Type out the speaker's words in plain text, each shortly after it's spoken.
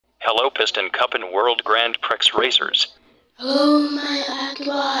Hello Piston Cup and World Grand Prix racers. Oh my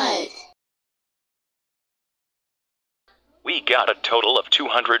god. We got a total of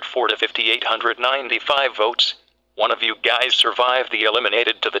 204 to 5,895 votes. One of you guys survived the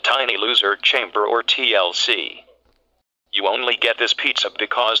eliminated to the tiny loser chamber or TLC. You only get this pizza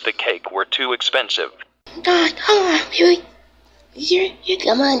because the cake were too expensive. God, come on, you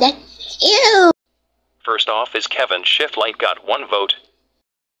come on, that's ew. First off is Kevin Shiftlight got 1 vote.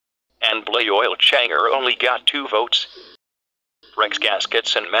 And Blayoil Changer only got 2 votes. Rex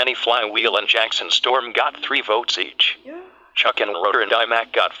Gaskets and Manny Flywheel and Jackson Storm got 3 votes each. Chuck and Rotor and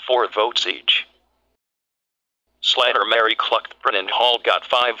IMAC got 4 votes each. Slider Mary Cluckbrin and Hall got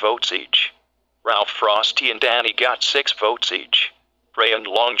 5 votes each. Ralph Frosty and Danny got 6 votes each. Ray and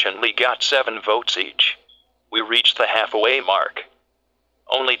Longchin Lee got 7 votes each. We reached the halfway mark.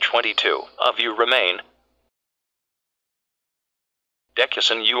 Only 22 of you remain.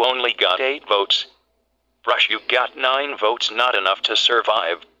 Decusson, you only got 8 votes. Brush, you got 9 votes, not enough to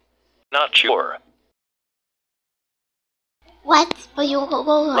survive. Not sure. What?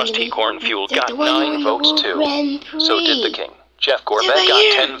 Rusty Cornfuel got 9 votes too. So did the King. Jeff Gorbett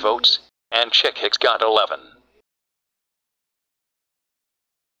got 10 votes, and Chick Hicks got 11.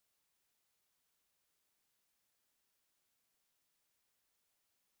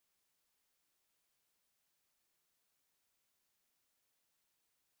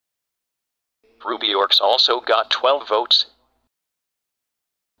 Ruby Orcs also got 12 votes.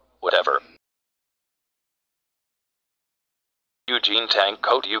 Whatever. Eugene Tank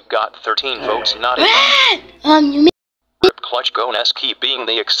Coat, you got 13 votes, not enough. Rip Clutch Goneski, being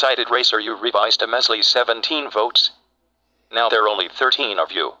the excited racer, you revised a measly 17 votes. Now there are only 13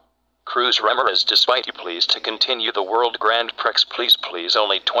 of you. Cruz Ramirez, despite you please to continue the World Grand Prix, please,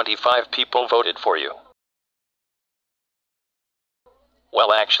 only 25 people voted for you.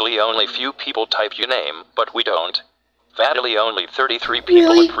 Well, actually only few people type your name, but we don't. Validly only 33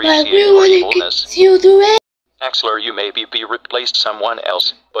 people appreciate your evilness. Axler, you maybe be replaced someone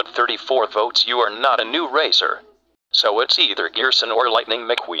else, but 34 votes, you are not a new racer. So it's either Gearson or Lightning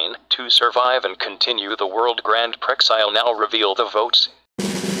McQueen to survive and continue the World Grand Prix. I'll now reveal the votes.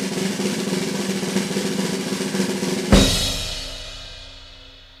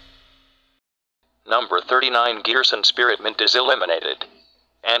 Number 39, Gearson Spiritmint is eliminated.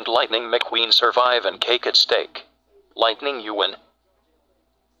 And Lightning McQueen survive and cake at stake. Lightning, you win.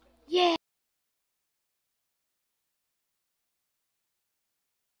 Yeah.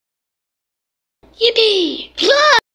 Yippee!